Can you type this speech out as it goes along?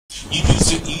You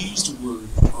used a word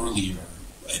earlier,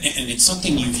 and it's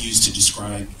something you've used to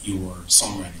describe your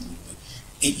songwriting a little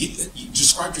bit. You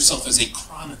described yourself as a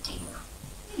chronicler,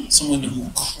 someone who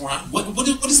what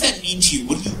does that mean to you?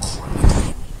 What do you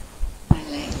chronicle? My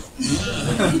life.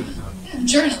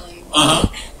 Journaling.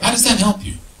 How does that help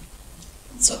you?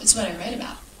 So it's what I write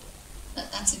about.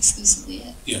 That's exclusively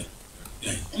it. Yeah.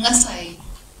 Unless I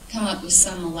come up with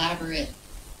some elaborate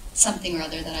something or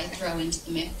other that I throw into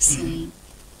the mix and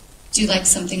do like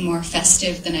something more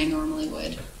festive than I normally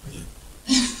would.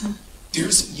 Yeah.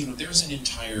 There's an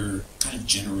entire kind of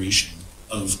generation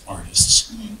of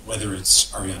artists, whether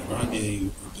it's Ariana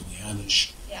Grande or Billie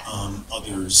Eilish,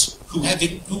 others who have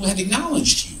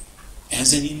acknowledged you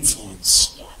as an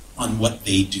influence on what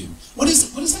they do. What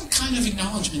does that kind of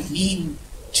acknowledgement mean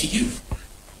to you?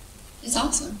 It's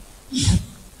awesome.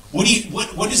 What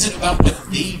is it about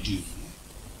what they do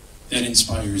that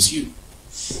inspires you?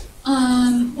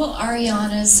 Well,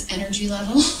 Ariana's energy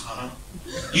level.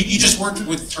 You just worked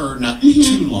with her not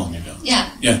too long ago.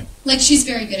 Yeah. Like, she's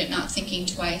very good at not thinking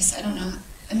twice. I don't know.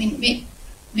 I mean,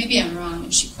 maybe I'm wrong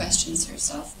and she questions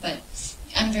herself, but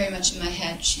I'm very much in my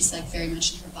head. She's like very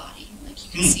much in her body. Like,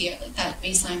 you can see it, like that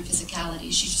baseline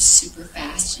physicality. She's just super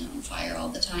fast and on fire all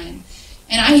the time.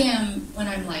 And I am when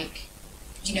I'm like,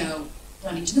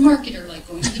 running to the market or like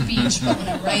going to the beach, but when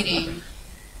I'm writing,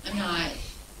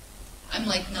 I'm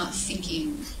like not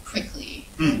thinking quickly.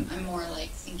 I'm more like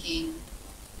thinking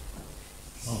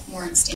more instinctively.